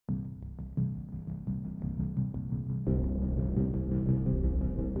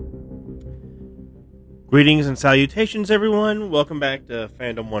Greetings and salutations, everyone. Welcome back to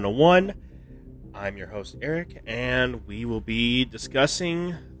Fandom 101. I'm your host, Eric, and we will be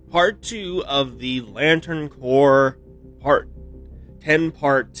discussing part 2 of the Lantern Corps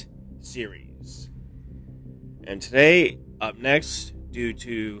 10-part series. And today, up next, due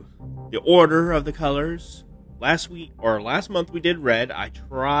to the order of the colors, last month we did red. I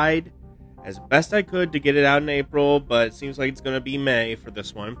tried as best I could to get it out in April, but it seems like it's going to be May for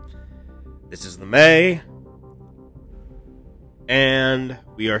this one. This is the May, and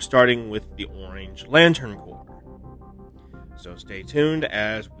we are starting with the Orange Lantern Corps. So stay tuned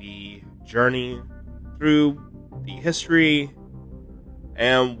as we journey through the history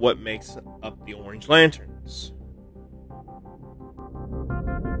and what makes up the Orange Lanterns.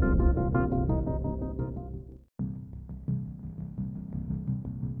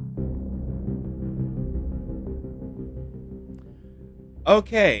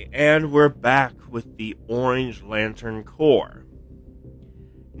 Okay, and we're back with the Orange Lantern Corps.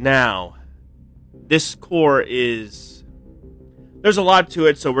 Now, this Corps there's a lot to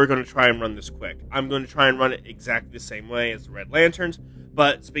it, so we're going to try and run this quick. I'm going to try and run it exactly the same way as the Red Lanterns,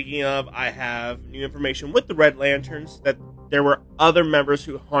 but speaking of, I have new information with the Red Lanterns that there were other members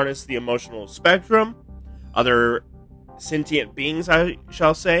who harnessed the emotional spectrum, other sentient beings, I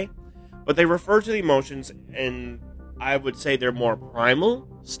shall say, but they refer to the emotions and I would say they're more primal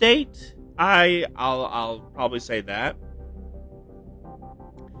state. I'll probably say that.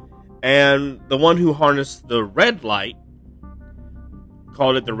 And the one who harnessed the red light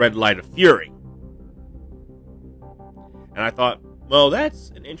called it the red light of fury. And I thought, well,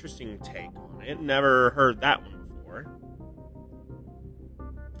 that's an interesting take on it. Never heard that one before.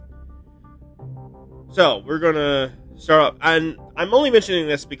 So we're gonna start up, and I'm only mentioning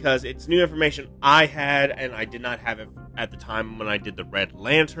this because it's new information I had, and I did not have it at the time when I did the Red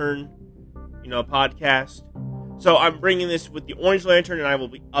Lantern, podcast. So I'm bringing this with the Orange Lantern, and I will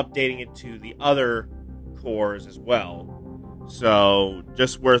be updating it to the other corps as well. So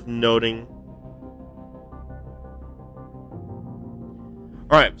just worth noting.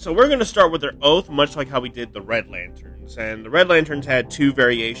 Alright, so we're going to start with their oath, much like how we did the Red Lanterns. And the Red Lanterns had two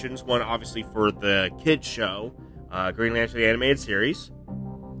variations. One, obviously, for the kids' show, Green Lantern the Animated Series.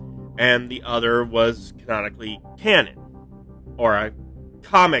 And the other was canonically canon. Or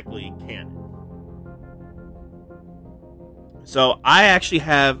comically canon. So I actually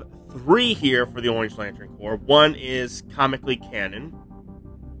have 3 here for the Orange Lantern Corps. One is comically canon.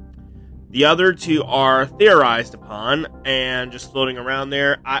 The other 2 are theorized upon and just floating around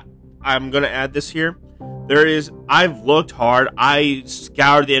there. I'm going to add this here. I've looked hard. I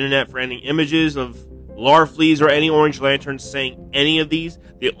scoured the internet for any images of Larfleeze or any Orange Lanterns saying any of these.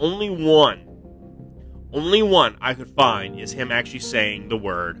 The only one I could find is him actually saying the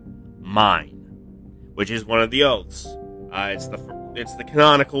word mine, which is one of the oaths. It's the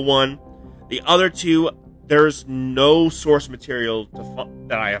canonical one. The other 2, there's no source material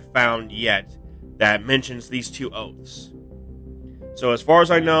that I have found yet that mentions these 2 oaths. So as far as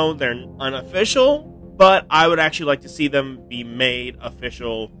I know, they're unofficial, but I would actually like to see them be made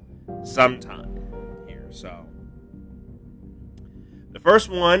official sometime here. So the first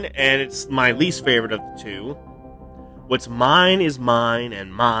one, and it's my least favorite of the 2, what's mine is mine,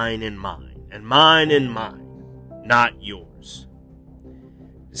 and mine and mine, and mine, not yours.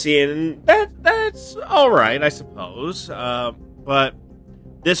 See, and that's alright, I suppose. But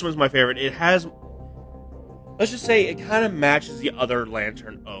this one's my favorite. It has, let's just say, it kind of matches the other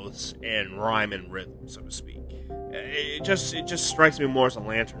Lantern oaths in rhyme and rhythm, so to speak. It just strikes me more as a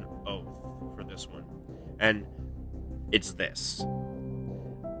Lantern oath for this one. And it's this.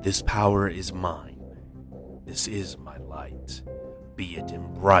 This power is mine. This is my light. Be it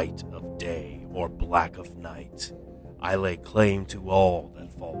in bright of day or black of night. I lay claim to all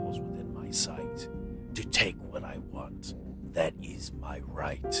that falls within my sight. To take what I want, that is my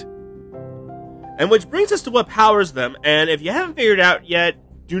right. And which brings us to what powers them. And if you haven't figured it out yet,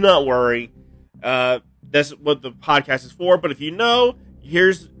 do not worry. That's what the podcast is for. But if you know,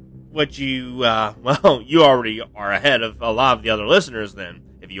 here's what you already are ahead of a lot of the other listeners then,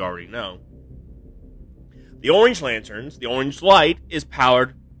 if you already know. The Orange Lanterns, the orange light, is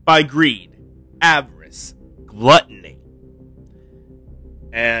powered by greed, avarice, gluttony.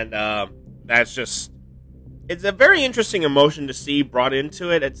 And that's just, it's a very interesting emotion to see brought into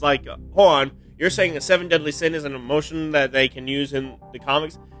it. It's like, hold on, you're saying the 7 deadly sin is an emotion that they can use in the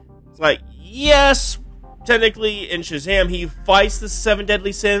comics? It's like, yes, technically in Shazam he fights the 7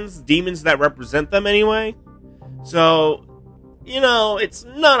 deadly sins, demons that represent them anyway. So, it's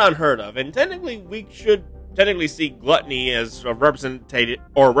not unheard of. And technically we should see gluttony as a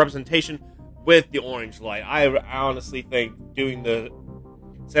representation with the orange light. I honestly think doing the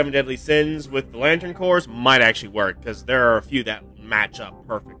 7 Deadly Sins with the Lantern Corps might actually work, because there are a few that match up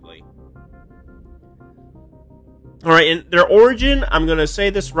perfectly. Alright, in their origin, I'm going to say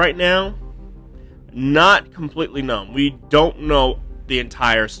this right now, not completely known. We don't know the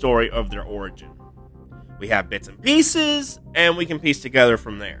entire story of their origin. We have bits and pieces, and we can piece together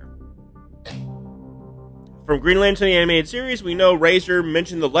from there. From Green Lantern the Animated Series, we know Razor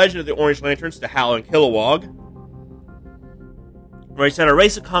mentioned the legend of the Orange Lanterns to Hal and Kilowog, where he said a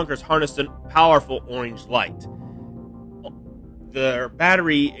race of conquerors harnessed a powerful orange light. Their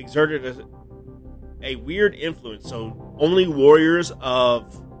battery exerted a weird influence, so only warriors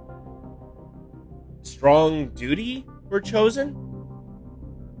of strong duty were chosen?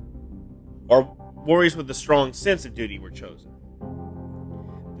 Or warriors with a strong sense of duty were chosen?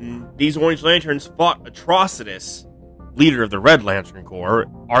 These Orange Lanterns fought Atrocitus, leader of the Red Lantern Corps,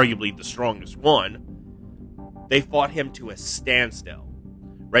 arguably the strongest one. They fought him to a standstill.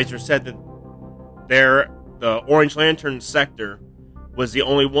 Razor said that the Orange Lantern sector was the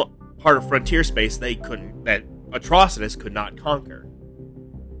only one part of frontier space that Atrocitus could not conquer.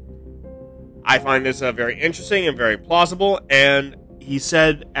 I find this very interesting and very plausible, and he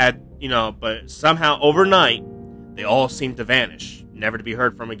said but somehow overnight they all seemed to vanish, never to be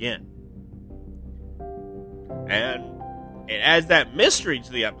heard from again. And it adds that mystery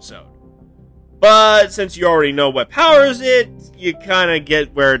to the episode. But since you already know what powers it, you kind of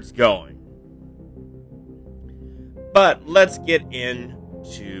get where it's going. But let's get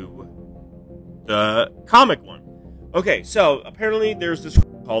into the comic one. Okay, so apparently there's this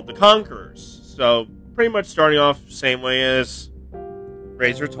group called the Conquerors. So pretty much starting off the same way as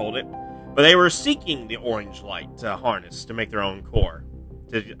Razor told it. But they were seeking the orange light to harness to make their own core.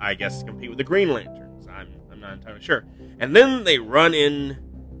 To, I guess, compete with the Green Lanterns. I'm not entirely sure. And then they run in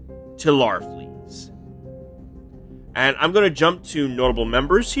to Larfleeze. And I'm going to jump to notable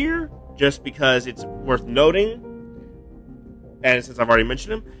members here, just because it's worth noting. And since I've already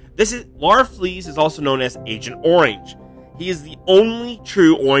mentioned him, Larfleeze is also known as Agent Orange. He is the only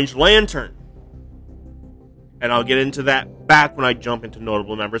true Orange Lantern. And I'll get into that back when I jump into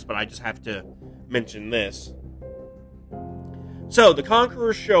notable members, but I just have to mention this. So, the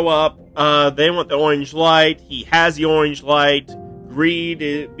Conquerors show up. They want the orange light. He has the orange light.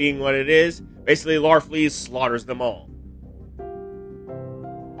 Greed being what it is. Basically, Larfleeze slaughters them all.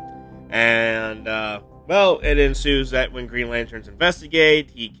 And, it ensues that when Green Lanterns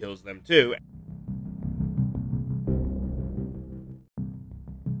investigate, he kills them too.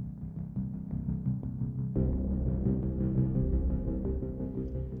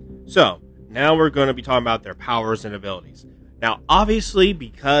 So, now we're going to be talking about their powers and abilities. Now, obviously,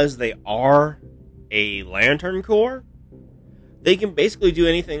 because they are a Lantern Corps, they can basically do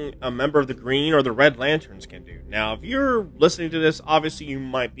anything a member of the Green or the Red Lanterns can do. Now, if you're listening to this, obviously you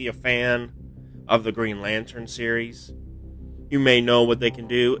might be a fan of the Green Lantern series. You may know what they can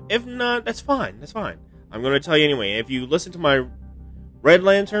do. If not, that's fine. That's fine. I'm going to tell you anyway. If you listen to my Red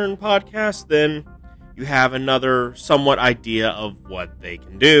Lantern podcast, then you have another somewhat idea of what they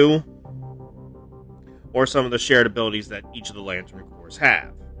can do, or some of the shared abilities that each of the Lantern Corps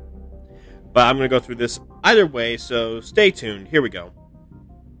have. But I'm going to go through this either way, so stay tuned. Here we go.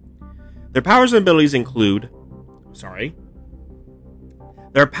 Their powers and abilities include...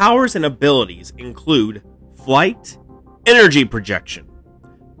 Their powers and abilities include flight, energy projection,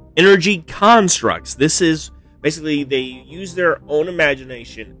 energy constructs. This is basically they use their own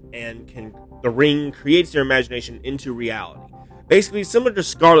imagination and the ring creates their imagination into reality. Basically similar to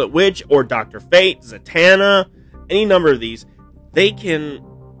Scarlet Witch or Dr. Fate, Zatanna, any number of these, they can...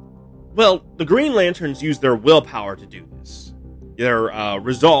 Well, the Green Lanterns use their willpower to do this. Their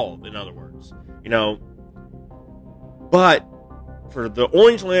resolve, in other words. But for the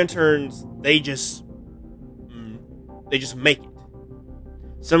Orange Lanterns, they just make it.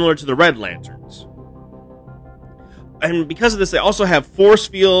 Similar to the Red Lanterns. And because of this, they also have force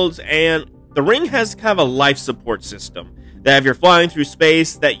fields, and the ring has kind of a life support system that if you're flying through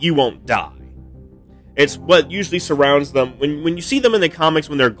space, that you won't die. It's what usually surrounds them. When you see them in the comics,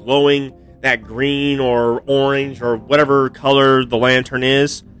 when they're glowing that green or orange or whatever color the lantern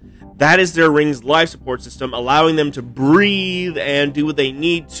is, that is their ring's life support system, allowing them to breathe and do what they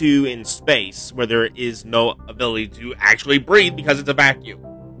need to in space, where there is no ability to actually breathe because it's a vacuum.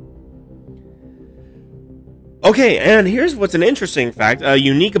 Okay, and here's what's an interesting fact. A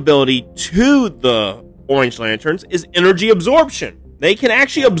unique ability to the Orange Lanterns is energy absorption. They can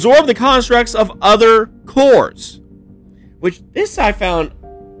actually absorb the constructs of other cores. Which, this I found...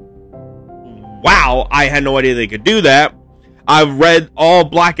 Wow, I had no idea they could do that. I've read all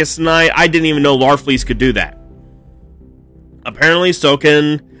Blackest Night. I didn't even know Larfleeze could do that. Apparently, so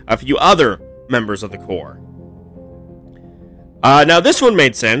can a few other members of the Corps. Now, this one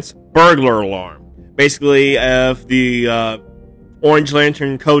made sense. Burglar alarm. Basically, if the Orange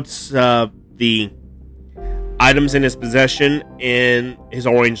Lantern coats the items in his possession in his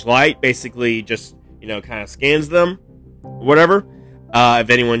orange light, basically just, kind of scans them, whatever. If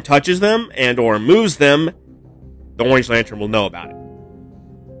anyone touches them and or moves them, the Orange Lantern will know about it.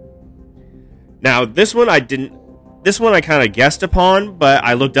 Now, this one I kind of guessed upon, but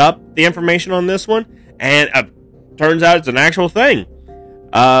I looked up the information on this one, and turns out it's an actual thing.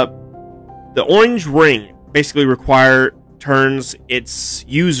 The orange ring basically turns its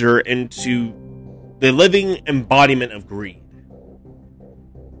user into the living embodiment of greed.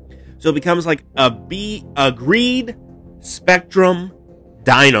 So it becomes like a greed spectrum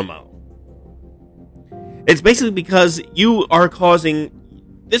dynamo. It's basically because you are causing...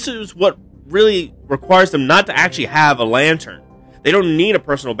 This is what really requires them not to actually have a lantern. They don't need a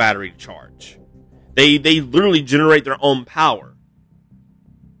personal battery to charge. They literally generate their own power.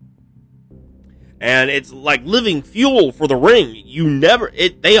 And it's like living fuel for the ring.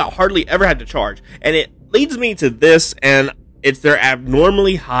 They hardly ever had to charge. And it leads me to this, and it's their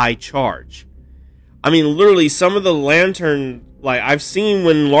abnormally high charge. I mean, literally, some of the lantern, like, I've seen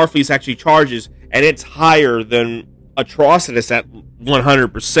when Larfleeze actually charges, and it's higher than Atrocitus at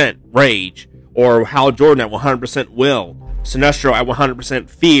 100% rage, or Hal Jordan at 100% will, Sinestro at 100%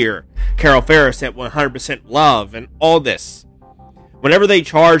 fear, Carol Ferris at 100% love, and all this. Whenever they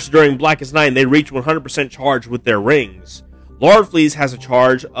charge during Blackest Night, they reach 100% charge with their rings. Larfleeze has a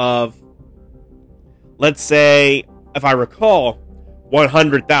charge of, let's say, if I recall,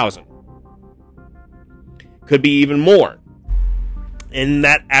 100,000. Could be even more. And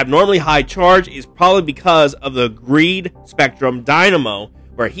that abnormally high charge is probably because of the greed spectrum dynamo,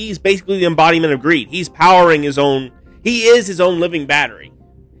 where he's basically the embodiment of greed. He's powering his own... He is his own living battery.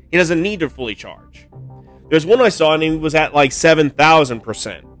 He doesn't need to fully charge. There's one I saw, and he was at like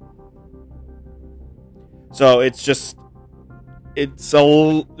 7,000%. So it's just... there's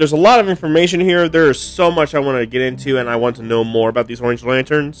a lot of information here. There's so much I want to get into, and I want to know more about these Orange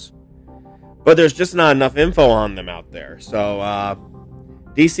Lanterns. But there's just not enough info on them out there. So,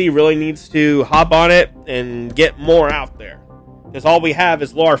 DC really needs to hop on it and get more out there. Because all we have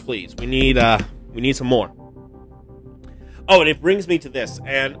is Larfleeze. We need some more. Oh, and it brings me to this.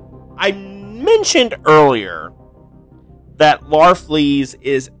 And I mentioned earlier that Larfleeze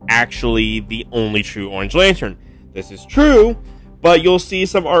is actually the only true Orange Lantern. This is true, but you'll see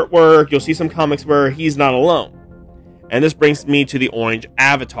some artwork, you'll see some comics where he's not alone. And this brings me to the Orange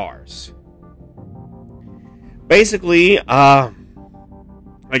Avatars. Basically, I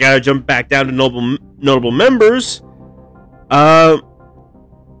gotta jump back down to notable members.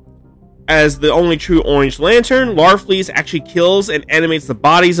 As the only true Orange Lantern, Larfleeze actually kills and animates the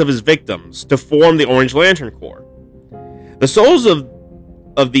bodies of his victims to form the Orange Lantern Corps. The souls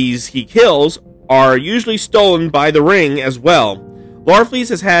of these he kills are usually stolen by the Ring as well. Larfleeze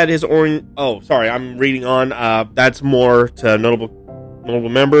has had his orange... Oh, sorry, I'm reading on. That's more to notable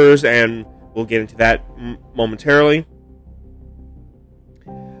members, and we'll get into that momentarily.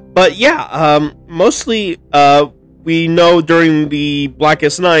 But yeah, mostly we know during the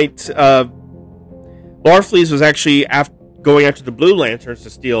Blackest Night, Larfleeze was actually going after the Blue Lanterns to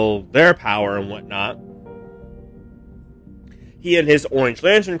steal their power and whatnot. He and his Orange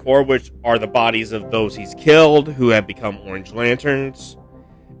Lantern Corps, which are the bodies of those he's killed who have become Orange Lanterns.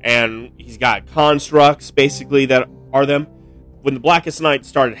 And he's got constructs, basically, that are them. When the Blackest Night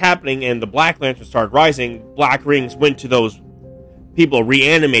started happening and the Black Lanterns started rising, Black Rings went to those people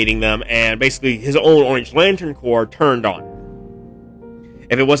reanimating them, and basically his own Orange Lantern Corps turned on.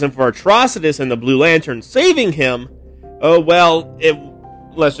 If it wasn't for Atrocitus and the Blue Lantern saving him,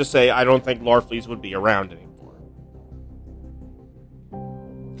 let's just say I don't think Larfleeze would be around anymore.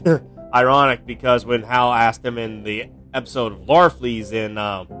 Ironic, because when Hal asked him in the episode of Larfleeze in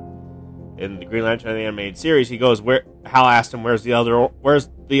the Green Lantern animated series, he goes, Hal asked him, where's the other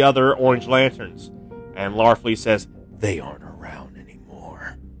Orange Lanterns? And Larfleeze says, they aren't around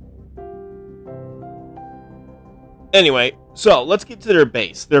anymore. Anyway, so let's get to their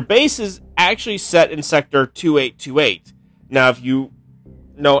base. Their base is actually set in Sector 2828. Now, if you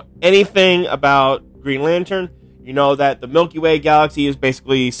know anything about Green Lantern, you know that the Milky Way galaxy is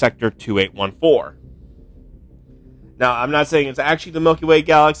basically Sector 2814. Now, I'm not saying it's actually the Milky Way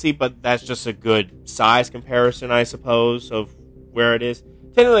galaxy, but that's just a good size comparison, I suppose, of where it is.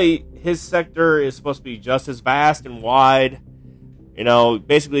 Technically, his sector is supposed to be just as vast and wide. You know,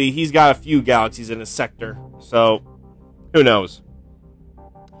 basically, he's got a few galaxies in his sector. So, Who knows?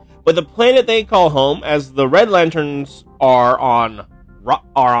 But the planet they call home, as the Red Lanterns are on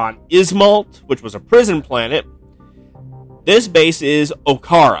Ismalt, which was a prison planet. This base is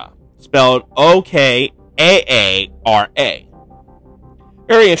Okara, spelled Okaara.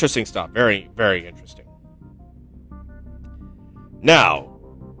 Very interesting stuff. Very, very interesting. Now,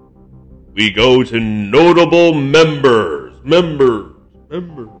 we go to notable members.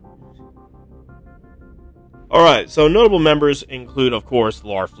 Alright, so notable members include, of course,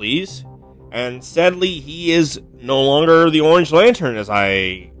 Larfleeze. And sadly, he is no longer the Orange Lantern, as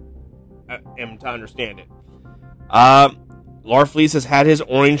I am to understand it. Larfleeze has had his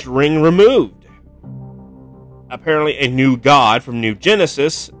orange ring removed. Apparently, a new god from New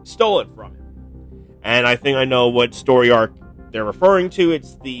Genesis stole it from him. And I think I know what story arc they're referring to.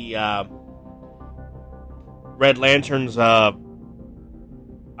 It's the Red Lantern's, I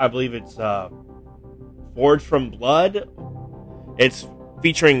believe it's Forged from Blood. It's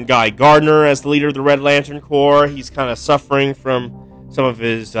featuring Guy Gardner as the leader of the Red Lantern Corps. He's kind of suffering from some of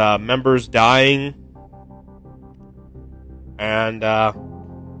his members dying. And,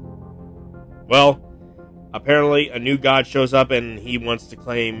 well, apparently a new god shows up and he wants to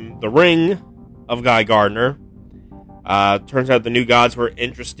claim the ring of Guy Gardner. Turns out the new gods were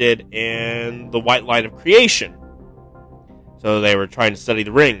interested in the white light of creation. So they were trying to study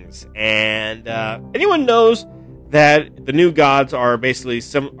the rings. And anyone knows that the new gods are basically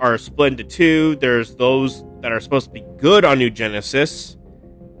are split into two. There's those that are supposed to be good on New Genesis,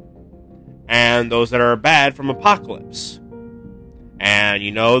 and those that are bad from Apocalypse. And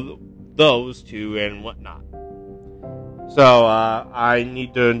you know those two and whatnot. So I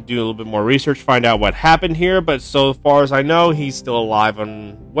need to do a little bit more research, find out what happened here. But so far as I know, he's still alive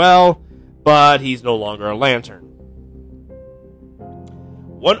and well, but he's no longer a Lantern.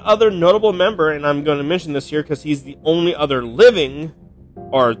 One other notable member, and I'm going to mention this here because he's the only other living,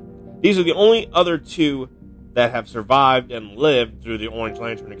 or these are the only other two that have survived and lived through the Orange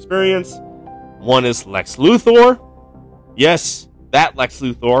Lantern experience. One is Lex Luthor. Yes, that Lex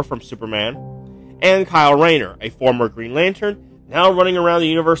Luthor from Superman. And Kyle Rayner, a former Green Lantern, now running around the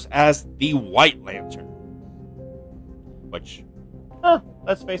universe as the White Lantern. Which,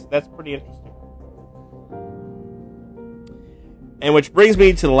 let's face it, that's pretty interesting. And which brings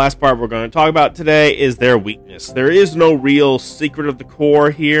me to the last part we're going to talk about today, is their weakness. There is no real secret of the Corps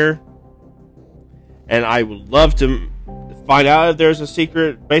here. And I would love to find out if there's a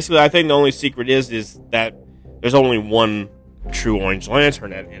secret. Basically, I think the only secret is that there's only one true Orange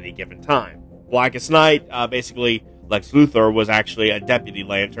Lantern at any given time. Blackest Night, basically, Lex Luthor was actually a Deputy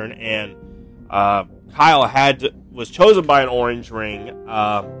Lantern, and Kyle was chosen by an orange ring,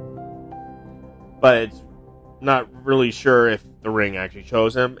 but it's not really sure if the ring actually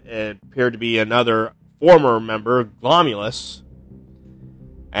chose him. It appeared to be another former member, Glomulus,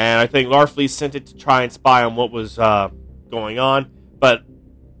 and I think Larfleeze sent it to try and spy on what was going on, but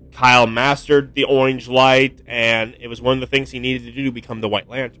Kyle mastered the orange light, and it was one of the things he needed to do to become the White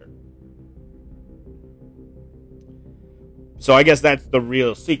Lantern. So I guess that's the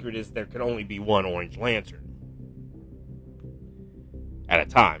real secret, is there can only be one Orange Lantern at a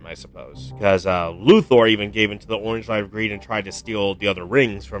time, I suppose. Because Luthor even gave into the Orange Light of Greed and tried to steal the other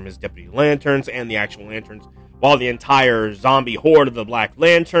rings from his Deputy Lanterns and the actual Lanterns, while the entire zombie horde of the Black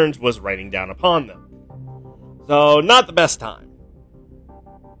Lanterns was raining down upon them. So, not the best time.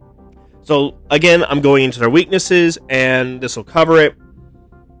 So, again, I'm going into their weaknesses, and this will cover it.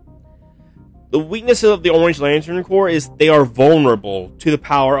 The weakness of the Orange Lantern Corps is they are vulnerable to the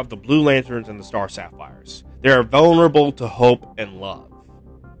power of the Blue Lanterns and the Star Sapphires. They are vulnerable to hope and love.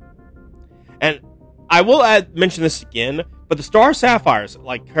 And I will mention this again, but the Star Sapphires,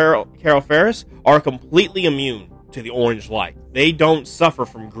 like Carol Ferris, are completely immune to the orange light. They don't suffer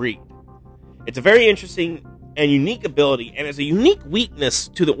from greed. It's a very interesting and unique ability, and it's a unique weakness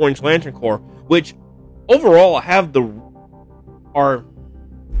to the Orange Lantern Corps, which overall are,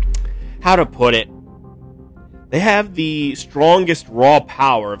 how to put it, they have the strongest raw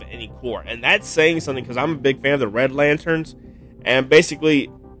power of any Corps, and that's saying something, because I'm a big fan of the Red Lanterns, and basically,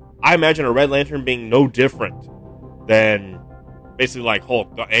 I imagine a Red Lantern being no different than basically like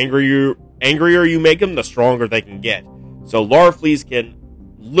Hulk. The angrier you make them, the stronger they can get. So Larfleeze can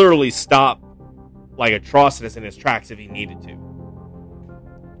literally stop like Atrocitus in his tracks if he needed to.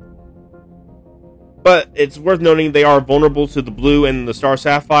 But it's worth noting they are vulnerable to the Blue and the Star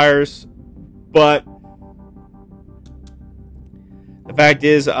Sapphires. But the fact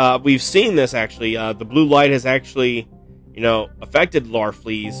is, we've seen this actually. The blue light has actually, affected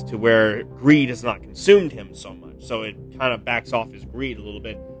Larfleeze to where greed has not consumed him so much. So it kind of backs off his greed a little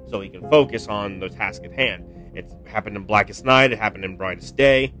bit so he can focus on the task at hand. It happened in Blackest Night, it happened in Brightest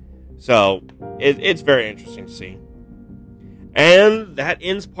Day, so it's very interesting to see. And that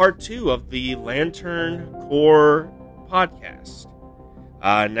ends part 2 of the Lantern Corps podcast.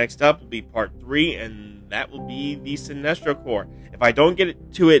 Next up will be part 3, and that will be the Sinestro Corps. If I don't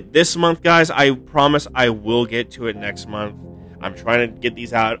get to it this month, guys, I promise I will get to it next month. I'm trying to get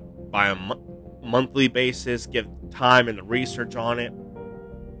these out by a monthly basis, give time and the research on it.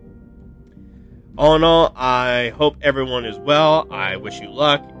 All in all, I hope everyone is well. I wish you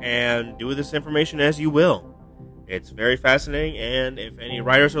luck, and do with this information as you will. It's very fascinating, and if any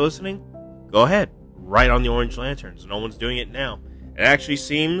writers are listening, go ahead, write on the Orange Lanterns. No one's doing it now. It actually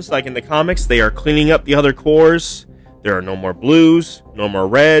seems like in the comics they are cleaning up the other corps. There are no more blues, no more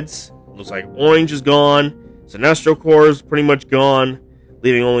reds. Looks like orange is gone. Sinestro Corps is pretty much gone,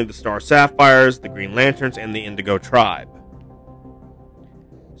 leaving only the Star Sapphires, the Green Lanterns, and the Indigo Tribe.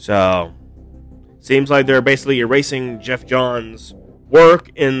 So, seems like they're basically erasing Jeff Johns'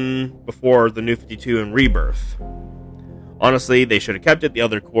 work before the New 52 and Rebirth. Honestly, they should have kept it. The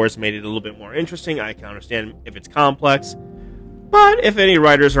other corps made it a little bit more interesting. I can understand if it's complex. But if any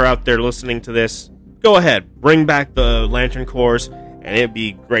writers are out there listening to this, go ahead. Bring back the Lantern Corps, and it'd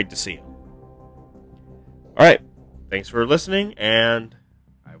be great to see them. Alright, thanks for listening, and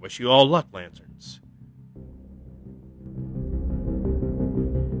I wish you all luck, Lantern.